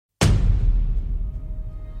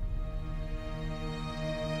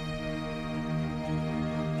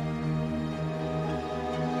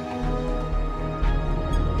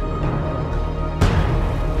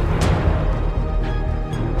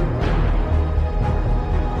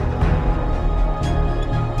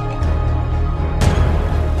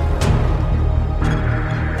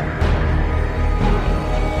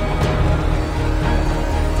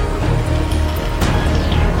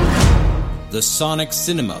the Sonic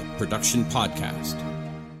Cinema Production Podcast.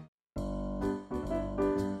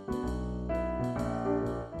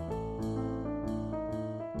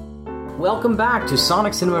 Welcome back to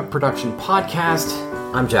Sonic Cinema Production Podcast.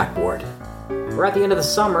 I'm Jack Ward. We're at the end of the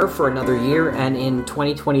summer for another year, and in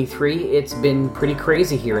 2023, it's been pretty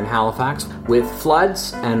crazy here in Halifax with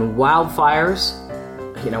floods and wildfires.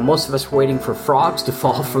 You know, most of us were waiting for frogs to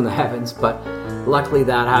fall from the heavens, but luckily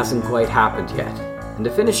that hasn't quite happened yet. And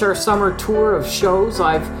to finish our summer tour of shows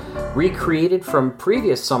I've recreated from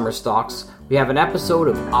previous summer stocks, we have an episode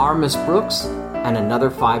of Our Miss Brooks and another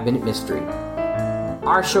 5-minute mystery.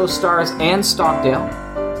 Our show stars Anne Stockdale,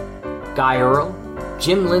 Guy Earle,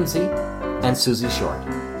 Jim Lindsay, and Susie Short.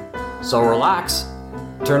 So relax,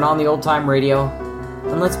 turn on the old-time radio,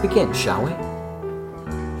 and let's begin, shall we?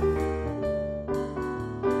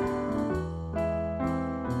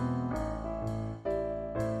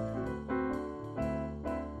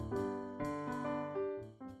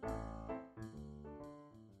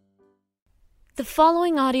 The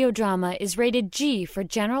following audio drama is rated G for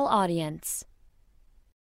general audience.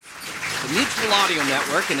 The Mutual Audio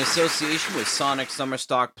Network, in association with Sonic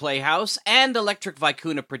Summerstock Playhouse and Electric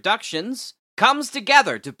Vicuna Productions, comes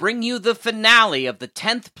together to bring you the finale of the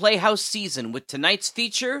 10th Playhouse season with tonight's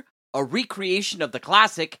feature, a recreation of the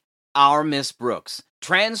classic Our Miss Brooks,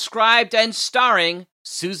 transcribed and starring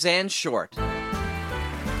Suzanne Short.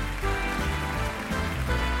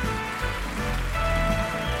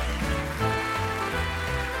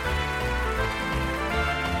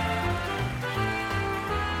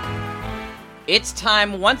 It's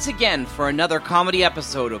time once again for another comedy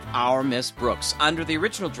episode of Our Miss Brooks, under the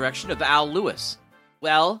original direction of Al Lewis.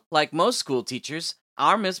 Well, like most school teachers,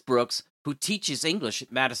 our Miss Brooks, who teaches English at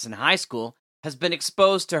Madison High School, has been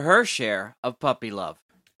exposed to her share of puppy love.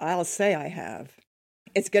 I'll say I have.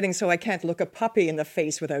 It's getting so I can't look a puppy in the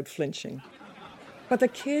face without flinching. But the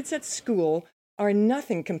kids at school are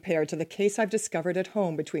nothing compared to the case I've discovered at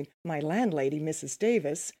home between my landlady, Mrs.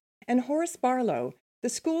 Davis, and Horace Barlow, the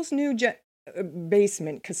school's new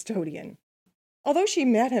basement custodian. Although she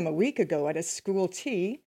met him a week ago at a school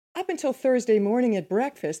tea, up until Thursday morning at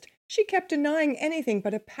breakfast, she kept denying anything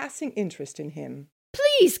but a passing interest in him.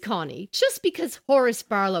 Please, Connie, just because Horace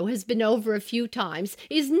Barlow has been over a few times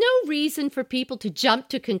is no reason for people to jump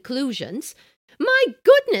to conclusions. My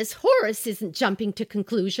goodness, Horace isn't jumping to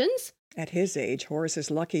conclusions. At his age, Horace is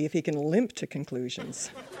lucky if he can limp to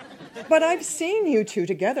conclusions. But I've seen you two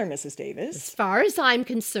together, Mrs. Davis. As far as I'm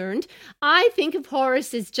concerned, I think of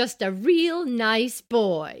Horace as just a real nice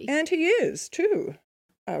boy. And he is, too.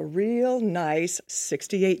 A real nice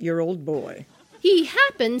 68-year-old boy. He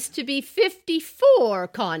happens to be 54,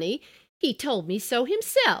 Connie. He told me so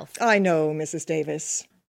himself. I know, Mrs. Davis.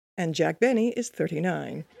 And Jack Benny is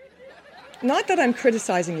 39. Not that I'm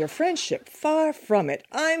criticizing your friendship. Far from it.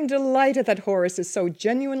 I'm delighted that Horace is so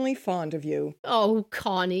genuinely fond of you. Oh,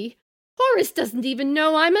 Connie, Horace doesn't even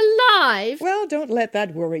know I'm alive. Well, don't let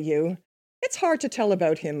that worry you. It's hard to tell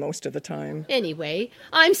about him most of the time. Anyway,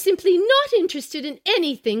 I'm simply not interested in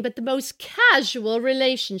anything but the most casual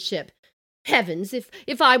relationship. Heavens,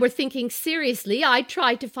 if I were thinking seriously, I'd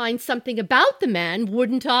try to find something about the man,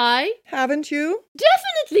 wouldn't I? Haven't you?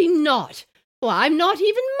 Definitely not. Well, I'm not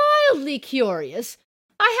even mildly curious.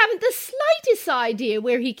 I haven't the slightest idea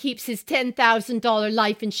where he keeps his $10,000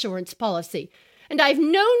 life insurance policy, and I've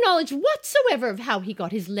no knowledge whatsoever of how he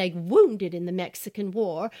got his leg wounded in the Mexican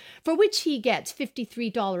War, for which he gets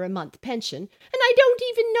 $53 a month pension, and I don't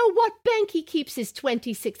even know what bank he keeps his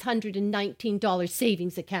 $2,619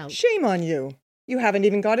 savings account. Shame on you. You haven't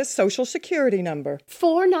even got his social security number.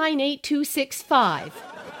 498265.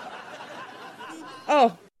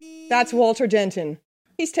 Oh, that's Walter Denton.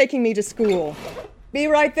 He's taking me to school. Be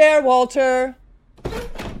right there, Walter.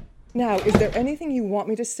 Now, is there anything you want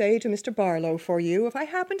me to say to Mr. Barlow for you if I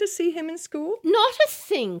happen to see him in school? Not a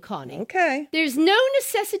thing, Connie. Okay. There's no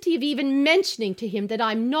necessity of even mentioning to him that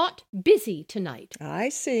I'm not busy tonight. I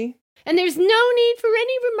see. And there's no need for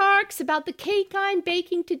any remarks about the cake I'm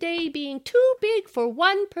baking today being too big for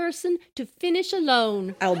one person to finish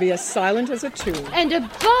alone. I'll be as silent as a tomb. And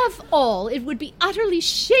above all, it would be utterly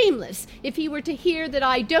shameless if he were to hear that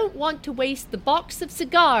I don't want to waste the box of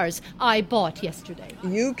cigars I bought yesterday.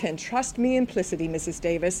 You can trust me implicitly, Mrs.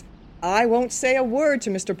 Davis. I won't say a word to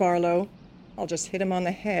Mr. Barlow. I'll just hit him on the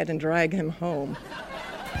head and drag him home.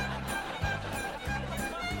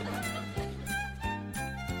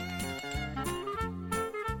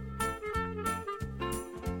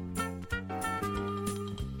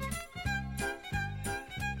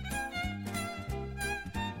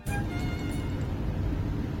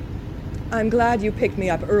 I'm glad you picked me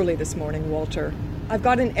up early this morning, Walter. I've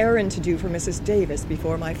got an errand to do for Mrs. Davis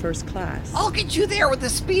before my first class. I'll get you there with the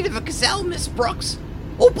speed of a gazelle, Miss Brooks.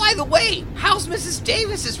 Oh, by the way, how's Mrs.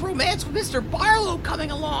 Davis's romance with Mr. Barlow coming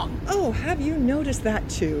along? Oh, have you noticed that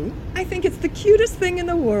too? I think it's the cutest thing in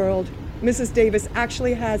the world. Mrs. Davis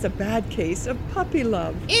actually has a bad case of puppy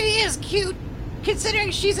love. It is cute,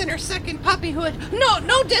 considering she's in her second puppyhood.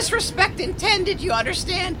 No disrespect intended, you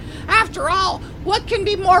understand? After all, what can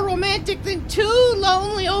be more romantic than two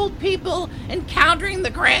lonely old people encountering the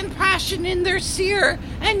grand passion in their sere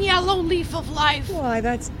and yellow leaf of life? Why,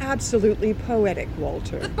 that's absolutely poetic,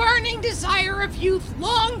 Walter. The burning desire of youth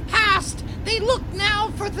long past, they look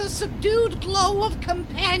now for the subdued glow of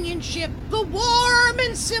companionship, the warm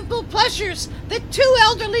and simple pleasures that two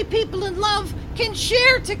elderly people in love can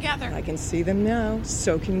share together. I can see them now,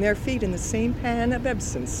 soaking their feet in the same pan of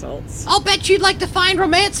Epsom salts. I'll bet you'd like to find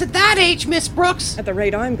romance at that age, Miss Brooks. At the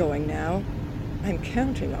rate I'm going now, I'm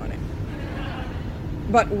counting on it.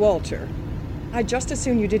 But, Walter, I'd just as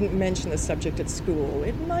soon you didn't mention the subject at school.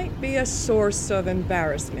 It might be a source of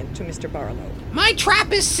embarrassment to Mr. Barlow. My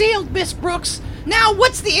trap is sealed, Miss Brooks. Now,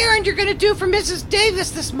 what's the errand you're going to do for Mrs.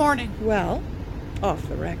 Davis this morning? Well, off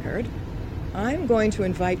the record, I'm going to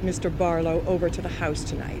invite Mr. Barlow over to the house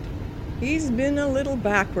tonight. He's been a little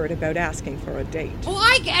backward about asking for a date. Oh,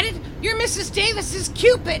 I get it. You're Mrs. Davis's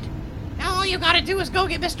Cupid. Now all you gotta do is go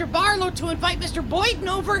get Mr. Barlow to invite Mr. Boynton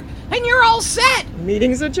over, and you're all set.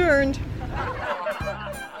 Meeting's adjourned.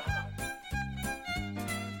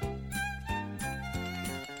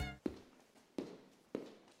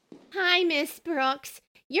 Hi, Miss Brooks.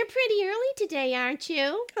 You're pretty early today, aren't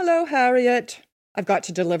you? Hello, Harriet. I've got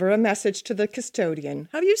to deliver a message to the custodian.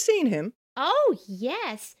 Have you seen him? Oh,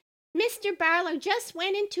 yes. Mr. Barlow just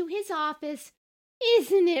went into his office.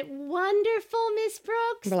 Isn't it wonderful, Miss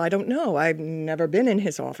Brooks? Well, I don't know. I've never been in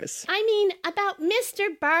his office. I mean, about Mr.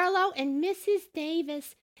 Barlow and Mrs.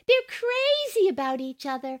 Davis. They're crazy about each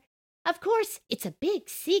other. Of course, it's a big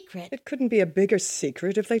secret. It couldn't be a bigger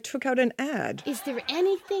secret if they took out an ad. Is there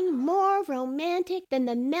anything more romantic than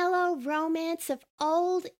the mellow romance of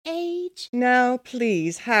old age? Now,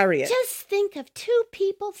 please, Harriet. Just think of two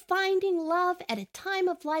people finding love at a time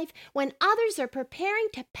of life when others are preparing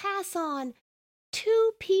to pass on.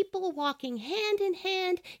 Two people walking hand in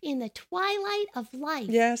hand in the twilight of life.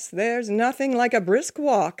 Yes, there's nothing like a brisk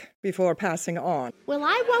walk before passing on. Well,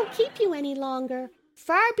 I won't keep you any longer.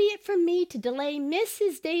 Far be it from me to delay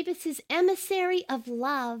Mrs. Davis's emissary of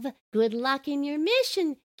love. Good luck in your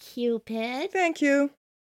mission, Cupid. Thank you,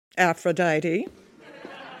 Aphrodite.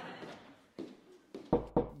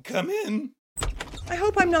 Come in. I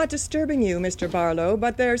hope I'm not disturbing you, Mr. Barlow,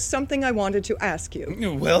 but there's something I wanted to ask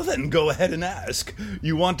you. Well, then go ahead and ask.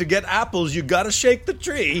 You want to get apples, you gotta shake the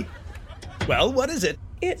tree. Well, what is it?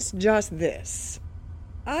 It's just this.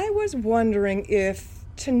 I was wondering if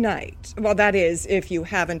tonight, well, that is, if you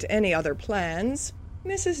haven't any other plans,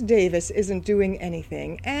 Mrs. Davis isn't doing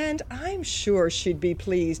anything, and I'm sure she'd be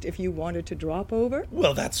pleased if you wanted to drop over.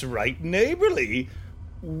 Well, that's right neighborly.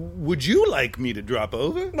 Would you like me to drop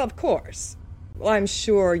over? Well, of course. Well, I'm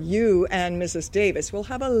sure you and Mrs. Davis will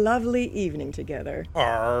have a lovely evening together.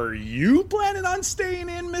 Are you planning on staying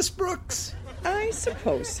in, Miss Brooks? I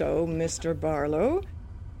suppose so, Mr. Barlow.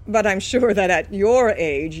 But I'm sure that at your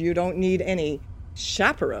age you don't need any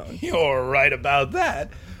chaperone. You're right about that.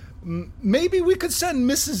 Maybe we could send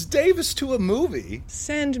Mrs. Davis to a movie.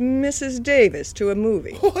 Send Mrs. Davis to a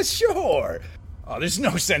movie? Oh, sure. Oh, there's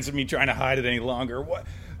no sense in me trying to hide it any longer.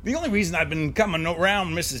 The only reason I've been coming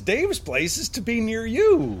around Mrs. Davis' place is to be near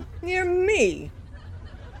you. Near me?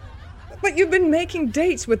 But you've been making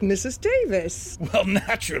dates with Mrs. Davis. Well,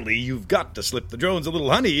 naturally, you've got to slip the drones a little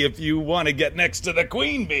honey if you want to get next to the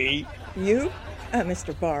queen bee. You,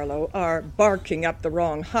 Mr. Barlow, are barking up the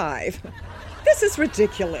wrong hive. This is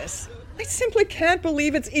ridiculous. I simply can't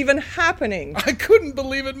believe it's even happening. I couldn't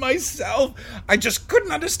believe it myself. I just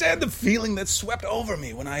couldn't understand the feeling that swept over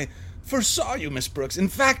me when I first saw you, Miss Brooks. In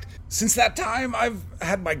fact, since that time, I've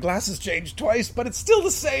had my glasses changed twice, but it's still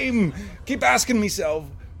the same. Keep asking myself,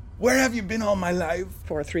 where have you been all my life?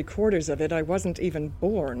 For 3/4 of it, I wasn't even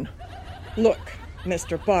born. Look,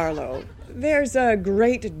 Mr. Barlow, there's a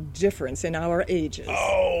great difference in our ages.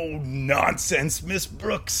 Oh, nonsense, Miss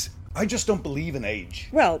Brooks. I just don't believe in age.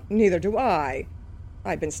 Well, neither do I.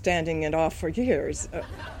 I've been standing it off for years.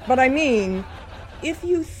 But I mean, if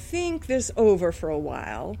you think this over for a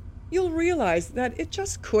while, you'll realize that it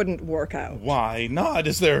just couldn't work out. Why not?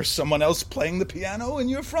 Is there someone else playing the piano in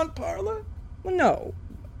your front parlor? Well, no.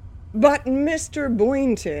 But Mr.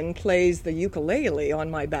 Boynton plays the ukulele on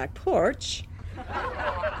my back porch.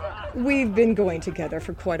 We've been going together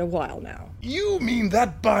for quite a while now. You mean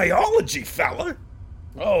that biology fella?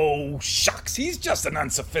 Oh, shucks, he's just an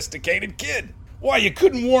unsophisticated kid. Why, you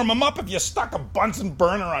couldn't warm him up if you stuck a Bunsen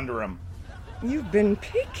burner under him. You've been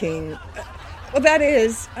picking. Well, that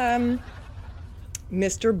is,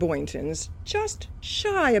 Mr. Boynton's just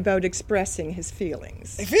shy about expressing his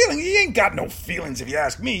feelings. He ain't got no feelings if you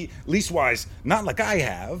ask me. Leastwise, not like I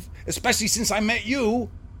have. Especially since I met you.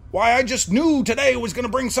 Why, I just knew today was going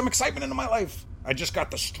to bring some excitement into my life. I just got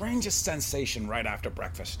the strangest sensation right after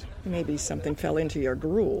breakfast. Maybe something fell into your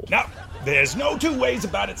gruel. No, there's no two ways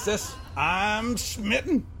about it, sis. I'm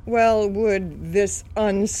smitten. Well, would this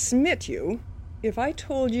unsmit you if I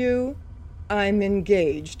told you I'm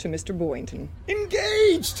engaged to Mr. Boynton?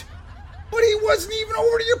 Engaged? But he wasn't even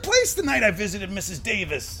over to your place the night I visited Mrs.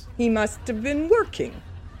 Davis. He must have been working.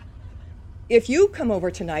 If you come over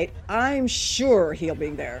tonight, I'm sure he'll be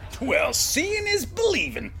there. Well, seeing is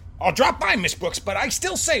believing. I'll drop by, Miss Brooks, but I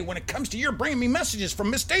still say when it comes to your bringing me messages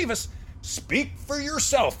from Miss Davis, speak for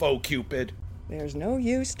yourself, oh Cupid. There's no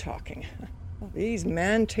use talking. These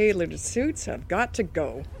man-tailored suits have got to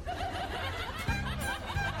go.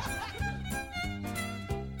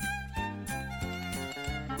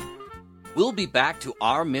 We'll be back to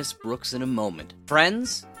our Miss Brooks in a moment.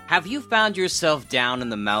 Friends, have you found yourself down in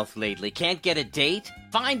the mouth lately? Can't get a date?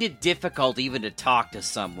 Find it difficult even to talk to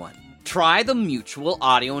someone? Try the Mutual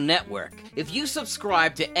Audio Network. If you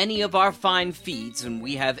subscribe to any of our fine feeds, and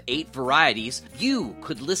we have 8 varieties, you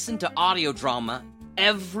could listen to audio drama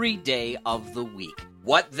every day of the week.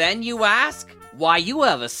 What then, you ask? Why, you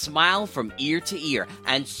have a smile from ear to ear,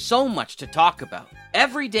 and so much to talk about.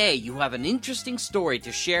 Every day you have an interesting story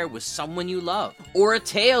to share with someone you love, or a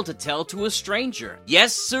tale to tell to a stranger.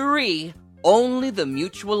 Yes, sirree. Only the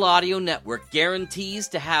Mutual Audio Network guarantees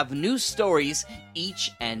to have new stories each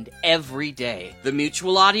and every day. The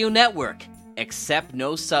Mutual Audio Network. Accept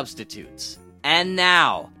no substitutes. And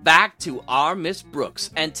now, back to our Miss Brooks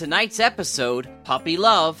and tonight's episode, Puppy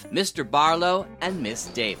Love, Mr. Barlow, and Miss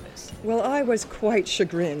Davis. Well, I was quite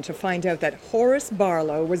chagrined to find out that Horace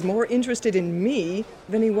Barlow was more interested in me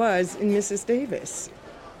than he was in Mrs. Davis.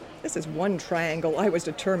 This is one triangle I was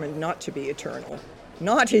determined not to be eternal.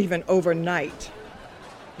 Not even overnight.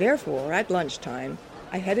 Therefore, at lunchtime,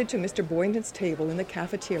 I headed to Mr. Boynton's table in the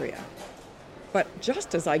cafeteria. But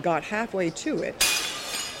just as I got halfway to it...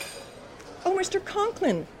 Oh, Mr.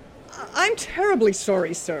 Conklin, I'm terribly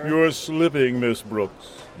sorry, sir. You're slipping, Miss Brooks.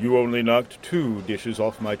 You only knocked 2 dishes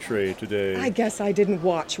off my tray today. I guess I didn't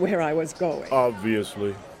watch where I was going.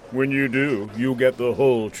 Obviously. When you do, you get the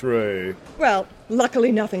whole tray. Well,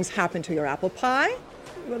 luckily nothing's happened to your apple pie.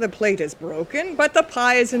 Well, the plate is broken, but the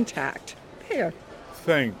pie is intact. Here.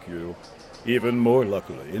 Thank you. Even more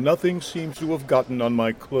luckily, nothing seems to have gotten on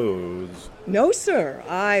my clothes. No, sir.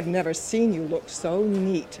 I've never seen you look so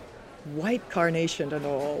neat. White carnation and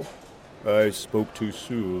all. I spoke too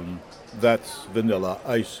soon. That's vanilla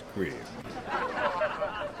ice cream.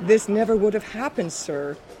 This never would have happened,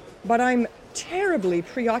 sir. But I'm terribly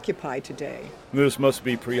preoccupied today. This must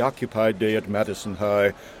be Preoccupied Day at Madison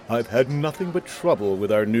High. I've had nothing but trouble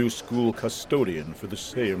with our new school custodian for the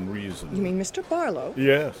same reason. You mean Mr. Barlow?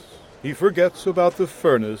 Yes. He forgets about the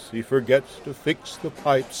furnace. He forgets to fix the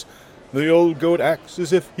pipes. The old goat acts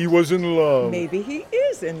as if he was in love. Maybe he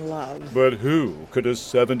is in love. But who could a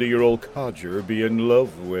 70-year-old codger be in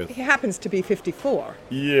love with? He happens to be 54.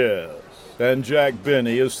 Yes, and Jack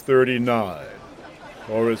Benny is 39.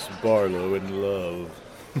 Horace Barlow in love.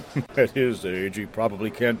 At his age, he probably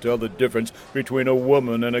can't tell the difference between a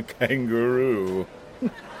woman and a kangaroo.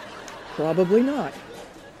 Probably not.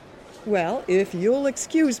 Well, if you'll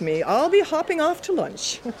excuse me, I'll be hopping off to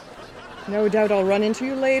lunch. No doubt I'll run into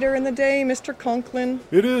you later in the day, Mr. Conklin.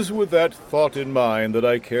 It is with that thought in mind that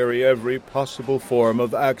I carry every possible form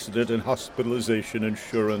of accident and hospitalization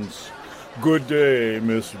insurance. Good day,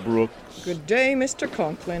 Miss Brooks. Good day, Mr.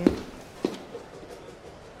 Conklin.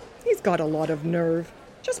 He's got a lot of nerve.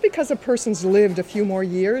 Just because a person's lived a few more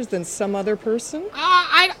years than some other person?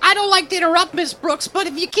 I don't like to interrupt, Miss Brooks, but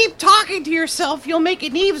if you keep talking to yourself, you'll make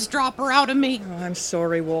an eavesdropper out of me. Oh, I'm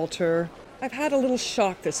sorry, Walter. I've had a little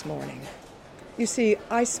shock this morning. You see,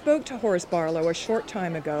 I spoke to Horace Barlow a short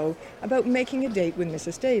time ago about making a date with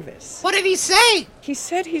Mrs. Davis. What did he say? He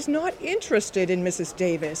said he's not interested in Mrs.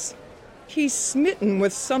 Davis. He's smitten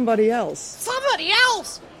with somebody else. Somebody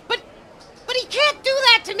else? But he can't do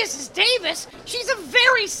that to Mrs. Davis. She's a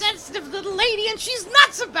very sensitive little lady, and she's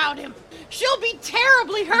nuts about him. She'll be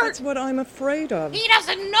terribly hurt. That's what I'm afraid of. He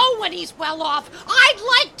doesn't know when he's well off.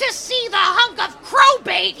 I'd like to see the hunk of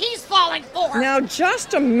crowbait he's falling for. Now,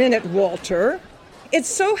 just a minute, Walter. It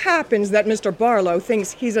so happens that Mr. Barlow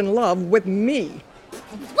thinks he's in love with me.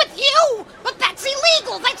 With you? But that's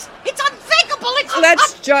illegal. It's unthinkable. It's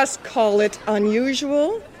Let's just call it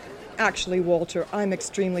unusual. Actually, Walter, I'm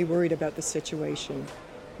extremely worried about the situation.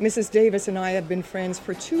 Mrs. Davis and I have been friends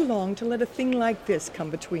for too long to let a thing like this come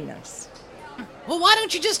between us. Well, why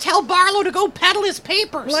don't you just tell Barlow to go peddle his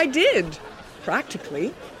papers? Well, I did.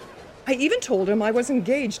 Practically. I even told him I was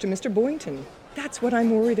engaged to Mr. Boynton. That's what I'm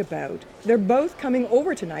worried about. They're both coming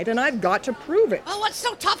over tonight, and I've got to prove it. Well, what's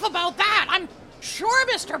so tough about that? I'm sure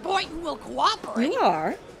Mr. Boynton will cooperate. You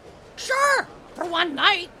are? Sure, for one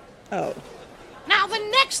night. Oh. Now, the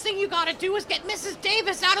next thing you gotta do is get Mrs.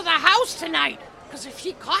 Davis out of the house tonight. Because if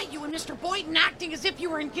she caught you and Mr. Boynton acting as if you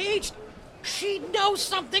were engaged, she'd know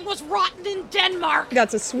something was rotten in Denmark.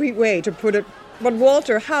 That's a sweet way to put it. But,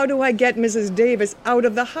 Walter, how do I get Mrs. Davis out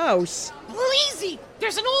of the house? Well, easy.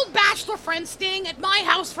 There's an old bachelor friend staying at my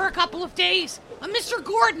house for a couple of days. A Mr.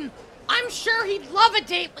 Gordon. I'm sure he'd love a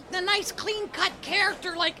date with a nice, clean-cut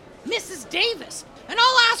character like Mrs. Davis. And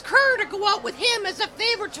I'll ask her to go out with him as a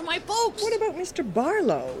favor to my folks. What about Mr.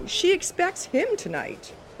 Barlow? She expects him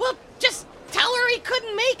tonight. Well, just tell her he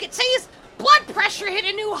couldn't make it. Say his blood pressure hit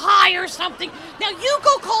a new high or something. Now you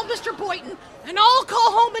go call Mr. Boynton, and I'll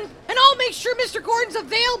call home and I'll make sure Mr. Gordon's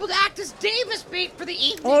available to act as Davis bait for the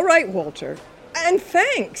evening. All right, Walter. And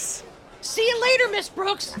thanks. See you later, Miss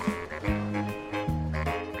Brooks.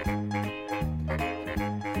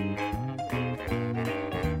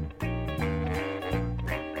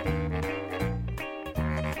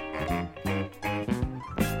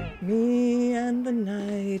 Me and the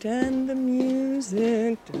night and the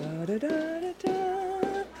music. Da, da, da, da,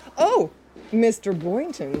 da. Oh, Mr.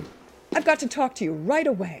 Boynton. I've got to talk to you right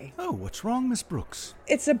away. Oh, what's wrong, Miss Brooks?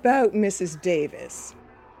 It's about Mrs. Davis.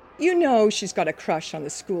 You know she's got a crush on the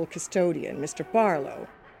school custodian, Mr. Barlow.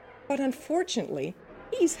 But unfortunately,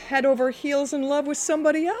 he's head over heels in love with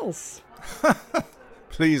somebody else.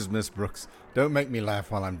 Please, Miss Brooks, don't make me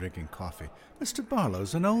laugh while I'm drinking coffee. Mr.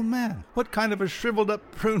 Barlow's an old man. What kind of a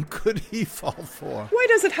shriveled-up prune could he fall for? Why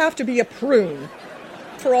does it have to be a prune?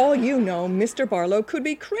 For all you know, Mr. Barlow could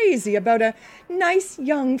be crazy about a nice,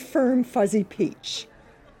 young, firm, fuzzy peach.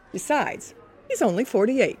 Besides, he's only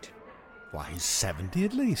 48. Why, he's 70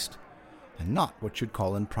 at least, and not what you'd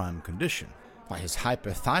call in prime condition. Why, his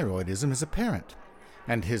hyperthyroidism is apparent,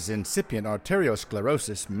 and his incipient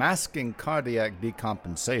arteriosclerosis masking cardiac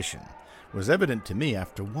decompensation was evident to me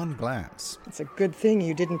after one glance. It's a good thing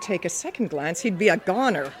you didn't take a second glance. He'd be a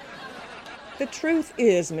goner. The truth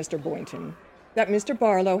is, Mr. Boynton, that Mr.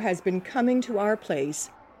 Barlow has been coming to our place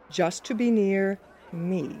just to be near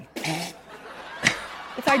me.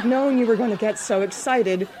 If I'd known you were going to get so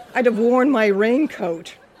excited, I'd have worn my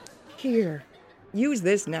raincoat. Here, use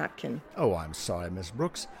this napkin. Oh, I'm sorry, Miss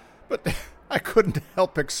Brooks, but I couldn't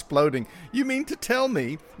help exploding. You mean to tell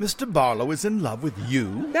me Mr. Barlow is in love with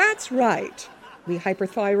you? That's right. We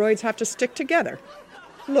hyperthyroids have to stick together.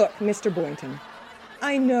 Look, Mr. Boynton,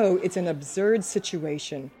 I know it's an absurd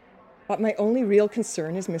situation, but my only real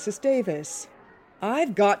concern is Mrs. Davis.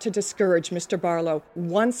 I've got to discourage Mr. Barlow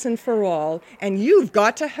once and for all, and you've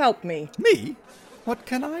got to help me. Me? What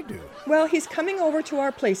can I do? Well, he's coming over to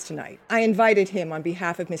our place tonight. I invited him on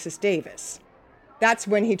behalf of Mrs. Davis. That's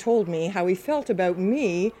when he told me how he felt about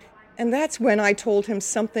me, and that's when I told him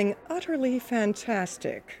something utterly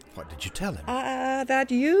fantastic. What did you tell him?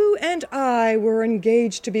 That you and I were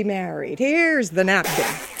engaged to be married. Here's the napkin.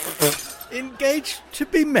 Engaged to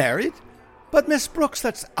be married? But, Miss Brooks,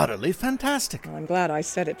 that's utterly fantastic. I'm glad I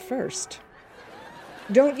said it first.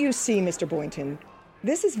 Don't you see, Mr. Boynton?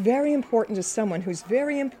 This is very important to someone who's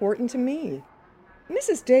very important to me.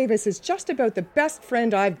 Mrs. Davis is just about the best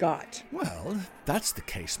friend I've got. Well, if that's the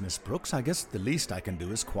case, Miss Brooks, I guess the least I can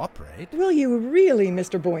do is cooperate. Will you really,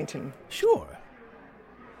 Mr. Boynton? Sure.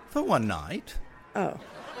 For one night. Oh.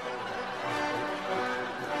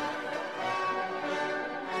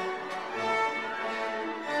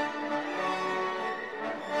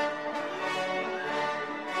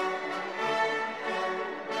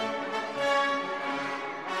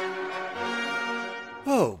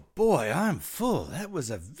 Oh, boy, I'm full. That was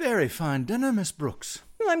a very fine dinner, Miss Brooks.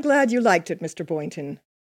 Well, I'm glad you liked it, Mr. Boynton.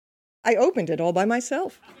 I opened it all by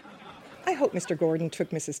myself. I hope Mr. Gordon took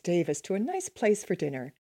Mrs. Davis to a nice place for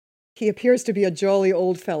dinner. He appears to be a jolly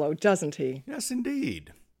old fellow, doesn't he? Yes,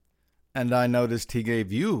 indeed. And I noticed he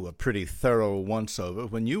gave you a pretty thorough once-over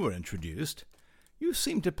when you were introduced. You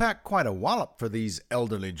seem to pack quite a wallop for these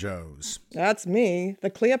elderly Joes. That's me, the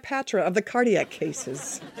Cleopatra of the cardiac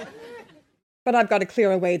cases. But I've got to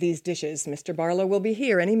clear away these dishes. Mr. Barlow will be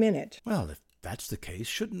here any minute. Well, if that's the case,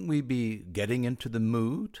 shouldn't we be getting into the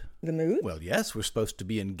mood? The mood? Well, yes, we're supposed to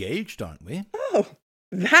be engaged, aren't we? Oh,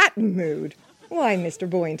 that mood. Why, Mr.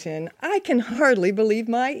 Boynton, I can hardly believe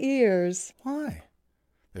my ears. Why?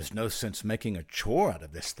 There's no sense making a chore out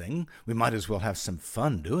of this thing. We might as well have some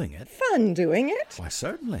fun doing it. Fun doing it? Why,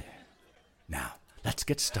 certainly. Now, let's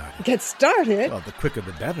get started. Get started? Well, the quicker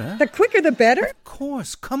the better. The quicker the better? Of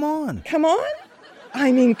course, come on. Come on?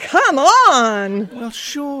 I mean, come on! Well,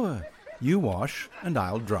 sure. You wash, and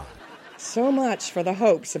I'll dry. So much for the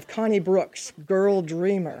hopes of Connie Brooks, girl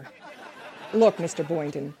dreamer. Look, Mr.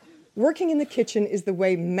 Boynton, working in the kitchen is the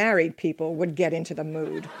way married people would get into the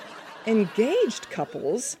mood. Engaged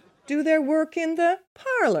couples do their work in the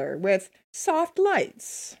parlor with soft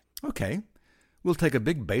lights. Okay. We'll take a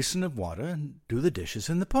big basin of water and do the dishes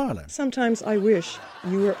in the parlor. Sometimes I wish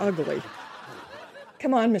you were ugly.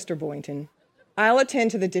 Come on, Mr. Boynton. I'll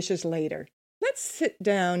attend to the dishes later. Let's sit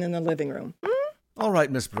down in the living room. All right,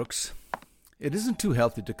 Miss Brooks. It isn't too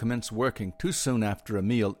healthy to commence working too soon after a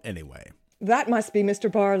meal anyway. That must be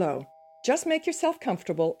Mr. Barlow. Just make yourself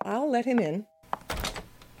comfortable. I'll let him in.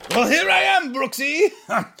 Well, here I am, Brooksy.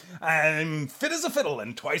 I'm fit as a fiddle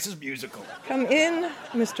and twice as musical. Come in,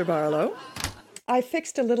 Mr. Barlow. I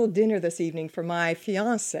fixed a little dinner this evening for my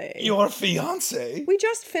fiancé. Your fiancé? We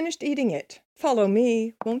just finished eating it. Follow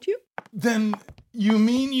me, won't you? Then you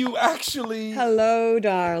mean you actually... Hello,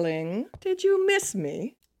 darling. Did you miss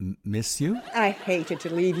me? Miss you? I hated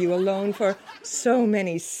to leave you alone for so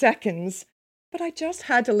many seconds, but I just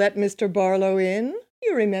had to let Mr. Barlow in.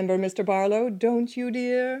 You remember Mr. Barlow, don't you,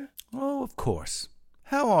 dear? Oh, of course.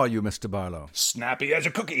 How are you, Mr. Barlow? Snappy as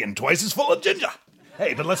a cookie and twice as full of ginger.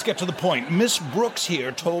 Hey, but let's get to the point. Miss Brooks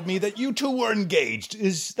here told me that you two were engaged.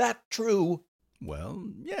 Is that true? Well,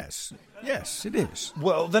 yes. Yes, it is.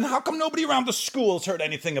 Well, then how come nobody around the school's heard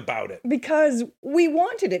anything about it? Because we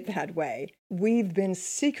wanted it that way. We've been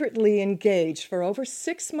secretly engaged for over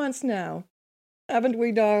 6 months now. Haven't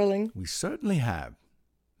we, darling? We certainly have.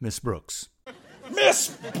 Miss Brooks.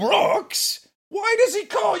 Miss Brooks? Why does he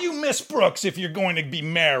call you Miss Brooks if you're going to be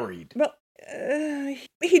married? Well,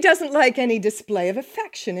 he doesn't like any display of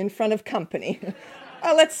affection in front of company.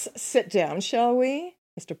 Let's sit down, shall we?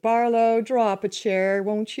 Mr. Barlow, draw up a chair,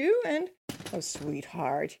 won't you? And, oh,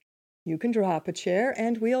 sweetheart, you can draw up a chair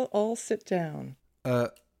and we'll all sit down.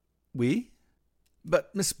 We?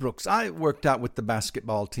 But, Miss Brooks, I worked out with the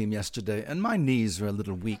basketball team yesterday, and my knees are a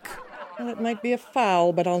little weak. Well, it might be a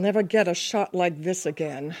foul, but I'll never get a shot like this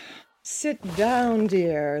again. Sit down,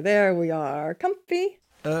 dear. There we are. Comfy?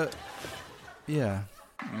 Yeah.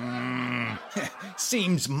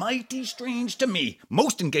 Seems mighty strange to me.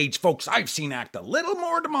 Most engaged folks I've seen act a little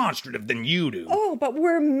more demonstrative than you do. Oh, but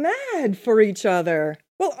we're mad for each other.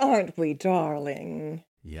 Well, aren't we, darling?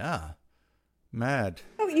 Yeah. Mad.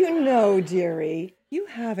 Oh, you know, dearie, you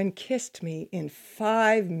haven't kissed me in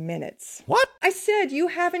 5 minutes. What? I said you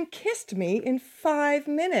haven't kissed me in 5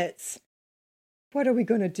 minutes. What are we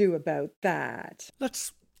going to do about that?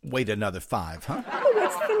 Let's wait another 5, huh? Oh,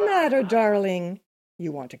 what's the matter, darling?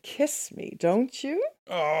 You want to kiss me, don't you?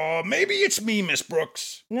 Maybe it's me, Miss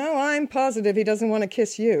Brooks. No, I'm positive he doesn't want to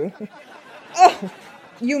kiss you. Oh,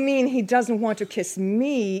 you mean he doesn't want to kiss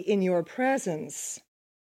me in your presence?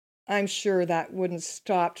 I'm sure that wouldn't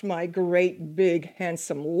stop my great, big,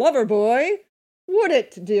 handsome lover boy, would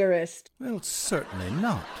it, dearest? Well, certainly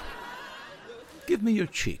not. Give me your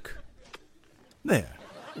cheek. There.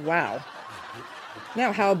 Wow.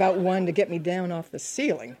 Now how about one to get me down off the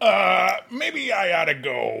ceiling? Maybe I ought to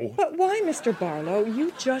go. But why, Mr. Barlow?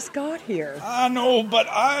 You just got here. I know, but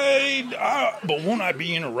but won't I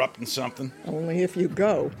be interrupting something? Only if you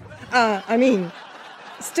go.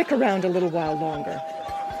 Stick around a little while longer.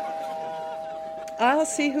 I'll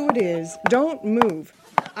see who it is. Don't move,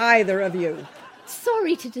 either of you.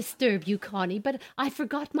 Sorry to disturb you, Connie, but I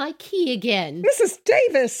forgot my key again. Mrs.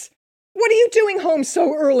 Davis! What are you doing home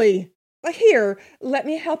so early? Here, let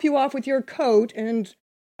me help you off with your coat and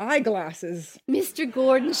eyeglasses. Mr.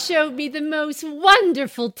 Gordon showed me the most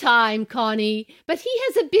wonderful time, Connie, but he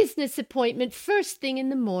has a business appointment first thing in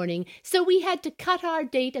the morning, so we had to cut our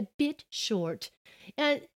date a bit short.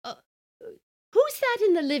 And who's that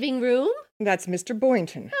in the living room? That's Mr.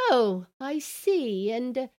 Boynton. Oh, I see.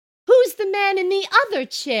 And who's the man in the other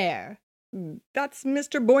chair? That's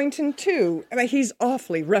Mr. Boynton, too. He's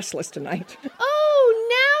awfully restless tonight.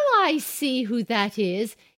 Oh, now I see who that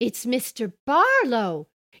is. It's Mr. Barlow.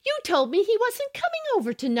 You told me he wasn't coming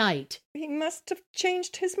over tonight. He must have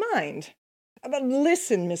changed his mind. But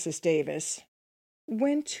listen, Mrs. Davis.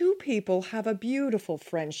 When two people have a beautiful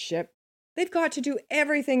friendship, they've got to do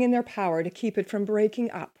everything in their power to keep it from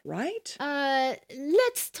breaking up, right?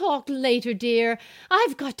 Let's talk later, dear.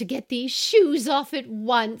 I've got to get these shoes off at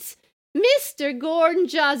once. Mr. Gordon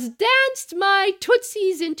just danced my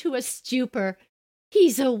tootsies into a stupor.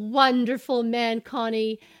 He's a wonderful man,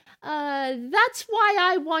 Connie. That's why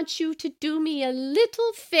I want you to do me a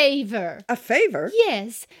little favor. A favor?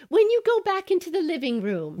 Yes, when you go back into the living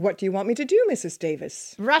room. What do you want me to do, Mrs.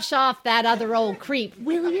 Davis? Brush off that other old creep,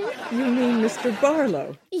 will you? You mean Mr.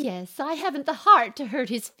 Barlow? Yes, I haven't the heart to hurt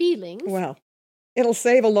his feelings. Well, it'll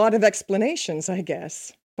save a lot of explanations, I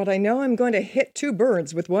guess. But I know I'm going to hit two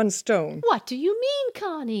birds with one stone. What do you mean,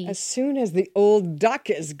 Connie? As soon as the old duck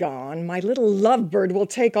is gone, my little lovebird will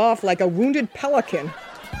take off like a wounded pelican.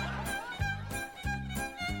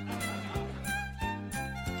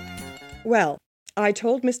 Well, I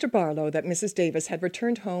told Mr. Barlow that Mrs. Davis had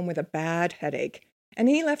returned home with a bad headache, and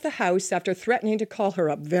he left the house after threatening to call her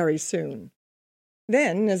up very soon.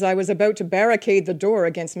 Then, as I was about to barricade the door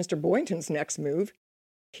against Mr. Boynton's next move,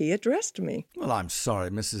 he addressed me. Well, I'm sorry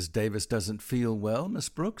Mrs. Davis doesn't feel well, Miss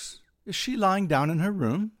Brooks. Is she lying down in her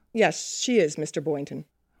room? Yes, she is, Mr. Boynton.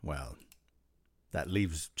 Well, that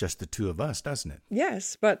leaves just the two of us, doesn't it?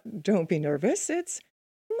 Yes, but don't be nervous. It's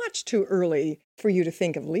much too early for you to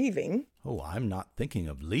think of leaving. Oh, I'm not thinking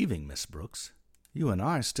of leaving, Miss Brooks. You and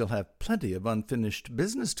I still have plenty of unfinished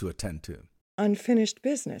business to attend to. Unfinished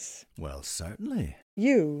business? Well, certainly.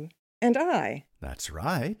 You and I. That's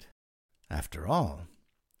right. After all,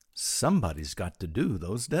 somebody's got to do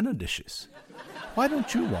those dinner dishes. Why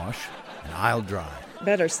don't you wash and I'll dry?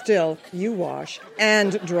 Better still, you wash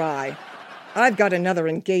and dry. I've got another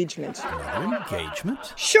engagement. Another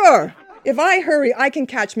engagement? Sure! If I hurry, I can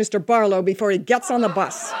catch Mr. Barlow before he gets on the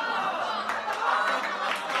bus.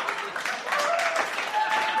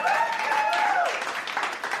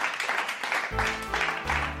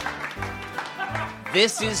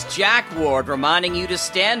 This is Jack Ward reminding you to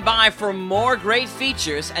stand by for more great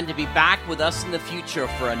features and to be back with us in the future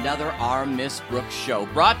for another Our Miss Brooks show,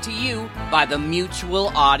 brought to you by the Mutual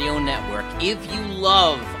Audio Network. If you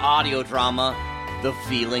love audio drama, the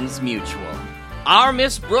feeling's mutual. Our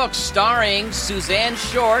Miss Brooks, starring Suzanne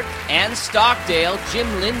Short, Ann Stockdale, Jim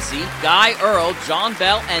Lindsay, Guy Earl, John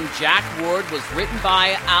Bell, and Jack Ward, was written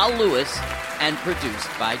by Al Lewis and produced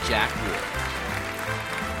by Jack Ward.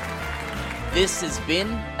 This has been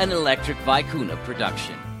an Electric Vicuna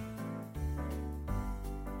production.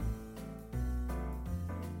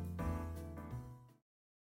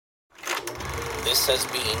 This has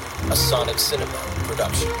been a Sonic Cinema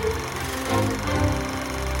production.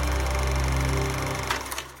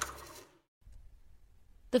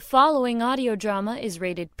 The following audio drama is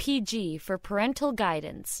rated PG for parental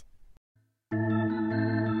guidance.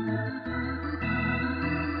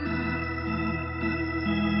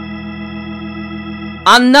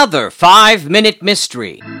 Another 5-minute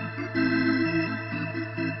mystery.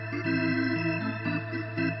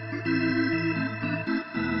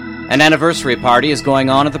 An anniversary party is going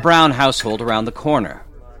on at the Brown household around the corner.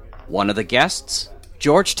 One of the guests,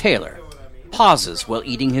 George Taylor, pauses while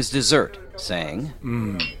eating his dessert, saying,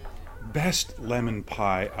 Best lemon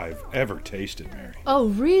pie I've ever tasted, Mary. Oh,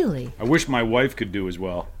 really? I wish my wife could do as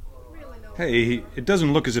well. Hey, it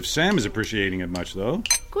doesn't look as if Sam is appreciating it much, though.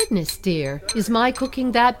 Goodness, dear. Is my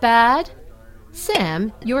cooking that bad?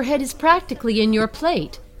 Sam, your head is practically in your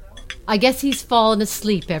plate. I guess he's fallen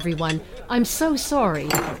asleep, everyone. I'm so sorry.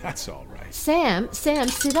 Oh, that's all right. Sam,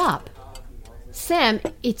 sit up. Sam,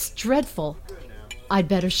 it's dreadful. I'd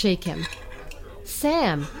better shake him.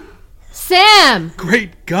 Sam!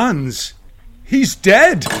 Great guns! He's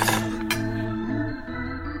dead!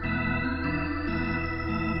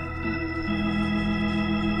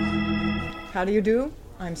 How do you do?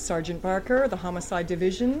 I'm Sergeant Barker, the Homicide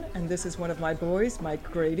Division, and this is one of my boys, Mike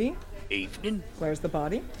Grady. Evening. Where's the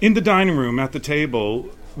body? In the dining room at the table.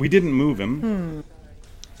 We didn't move him.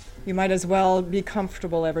 You might as well be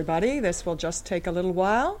comfortable, everybody. This will just take a little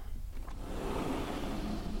while.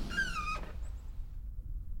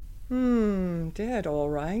 Dead, all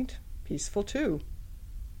right. Peaceful, too.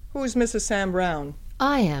 Who's Mrs. Sam Brown?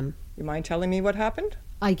 I am. You mind telling me what happened?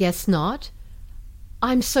 I guess not.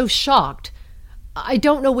 I'm so shocked. I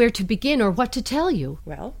don't know where to begin or what to tell you.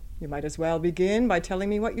 Well, you might as well begin by telling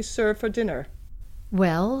me what you served for dinner.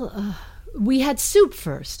 Well, we had soup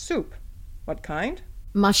first. Soup? What kind?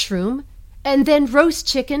 Mushroom, and then roast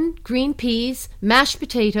chicken, green peas, mashed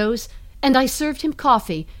potatoes, and I served him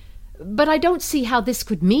coffee. But I don't see how this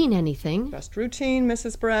could mean anything. Just routine,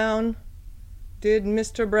 Mrs. Brown. Did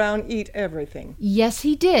Mr. Brown eat everything? Yes,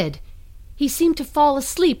 he did. He seemed to fall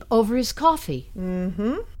asleep over his coffee.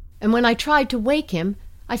 Mm-hmm. And when I tried to wake him,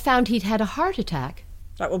 I found he'd had a heart attack.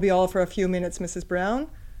 That will be all for a few minutes, Mrs. Brown.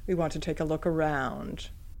 We want to take a look around.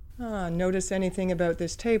 Notice anything about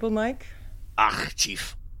this table, Mike?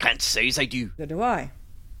 Chief. Can't say as I do. Neither do I.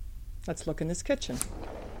 Let's look in this kitchen.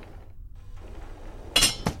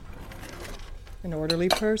 An orderly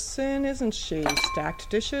person, isn't she? Stacked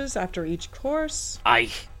dishes after each course. Aye,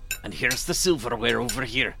 and here's the silverware over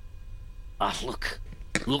here. Ah, look.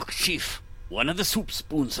 Look, Chief. One of the soup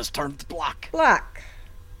spoons has turned black. Black.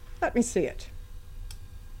 Let me see it.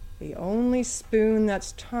 The only spoon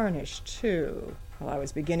that's tarnished, too. Well, I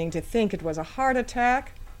was beginning to think it was a heart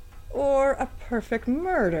attack or a perfect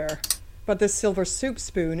murder. But this silver soup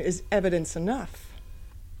spoon is evidence enough.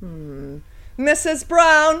 Mrs.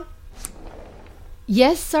 Brown!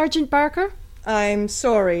 Yes, Sergeant Barker? I'm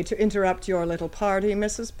sorry to interrupt your little party,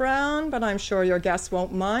 Mrs. Brown, but I'm sure your guests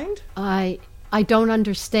won't mind. I don't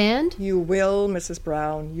understand. You will, Mrs.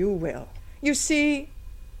 Brown, you will. You see,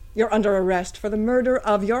 you're under arrest for the murder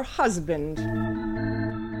of your husband.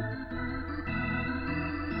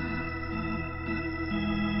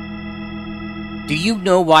 Do you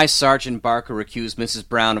know why Sergeant Barker accused Mrs.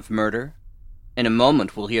 Brown of murder? In a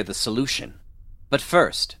moment, we'll hear the solution. But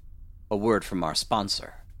first, a word from our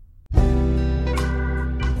sponsor.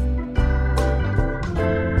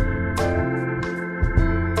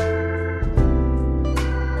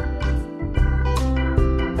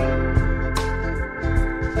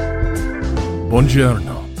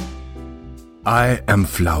 Buongiorno. I am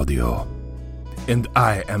Flaudio, and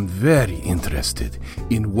I am very interested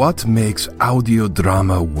in what makes audio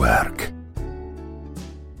drama work.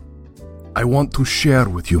 I want to share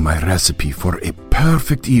with you my recipe for a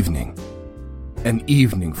perfect evening. An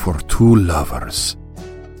evening for two lovers.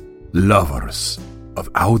 Lovers of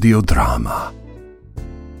audio drama.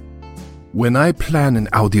 When I plan an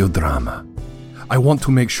audio drama, I want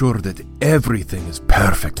to make sure that everything is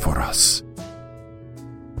perfect for us.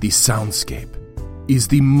 The soundscape is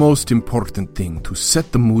the most important thing to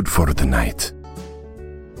set the mood for the night.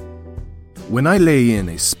 When I lay in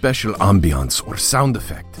a special ambiance or sound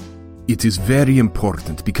effect, it is very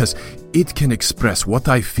important because it can express what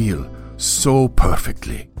I feel so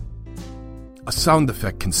perfectly. A sound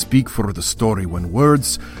effect can speak for the story when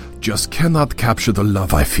words just cannot capture the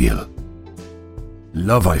love I feel.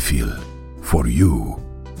 Love I feel for you.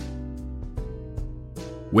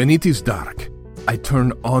 When it is dark, I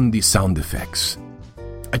turn on the sound effects.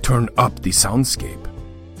 I turn up the soundscape.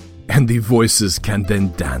 And the voices can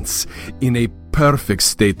then dance in a perfect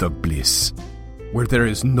state of bliss, where there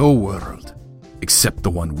is no world except the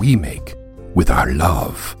one we make with our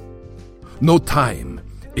love. No time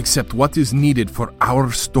except what is needed for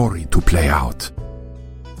our story to play out.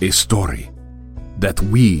 A story that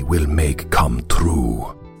we will make come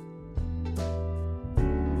true.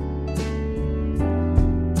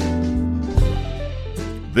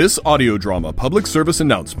 This audio drama public service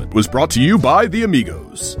announcement was brought to you by the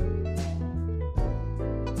Amigos.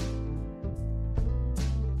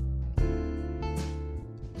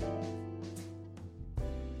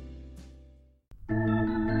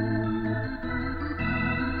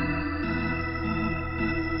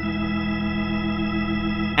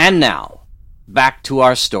 And now, back to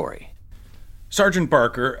our story. Sergeant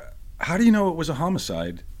Barker, how do you know it was a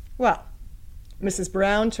homicide? Well, Mrs.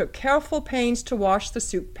 Brown took careful pains to wash the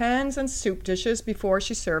soup pans and soup dishes before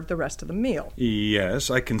she served the rest of the meal. Yes,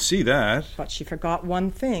 I can see that. But she forgot one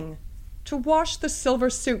thing: to wash the silver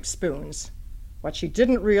soup spoons. What she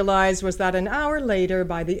didn't realize was that an hour later,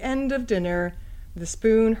 by the end of dinner, the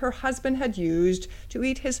spoon her husband had used to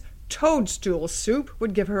eat his toadstool soup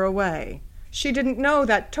would give her away. She didn't know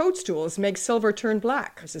that toadstools make silver turn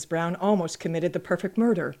black. Mrs. Brown almost committed the perfect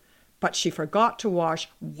murder, but she forgot to wash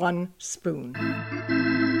one spoon.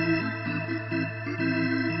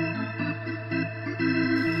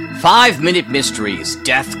 Five-Minute Mysteries,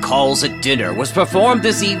 Death Calls at Dinner was performed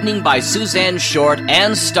this evening by Suzanne Short,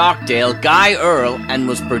 Anne Stockdale, Guy Earle, and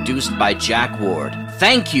was produced by Jack Ward.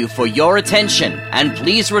 Thank you for your attention, and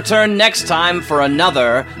please return next time for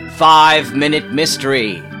another 5-Minute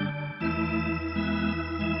Mystery.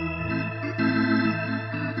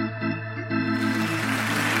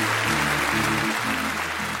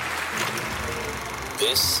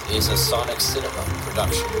 This is a Sonic Cinema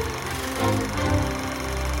production.